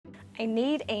I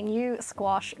need a new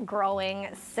squash growing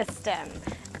system.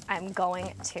 I'm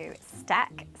going to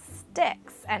stack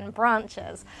sticks and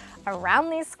branches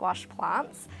around these squash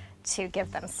plants to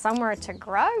give them somewhere to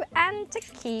grow and to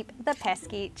keep the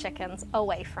pesky chickens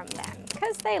away from them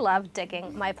because they love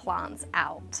digging my plants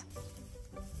out.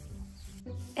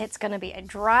 It's going to be a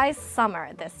dry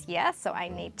summer this year, so I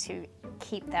need to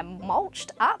keep them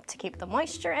mulched up to keep the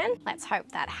moisture in. Let's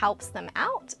hope that helps them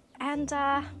out, and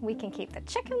we can keep the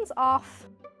chickens off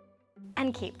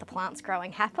and keep the plants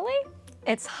growing happily.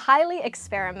 It's highly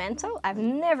experimental. I've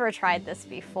never tried this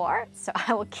before, so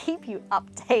I will keep you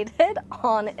updated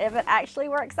on if it actually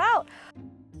works out.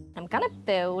 I'm gonna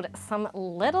build some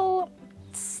little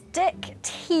stick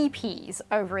teepees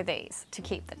over these to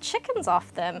keep the chickens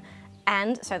off them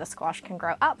and so the squash can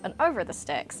grow up and over the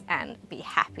sticks and be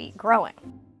happy growing.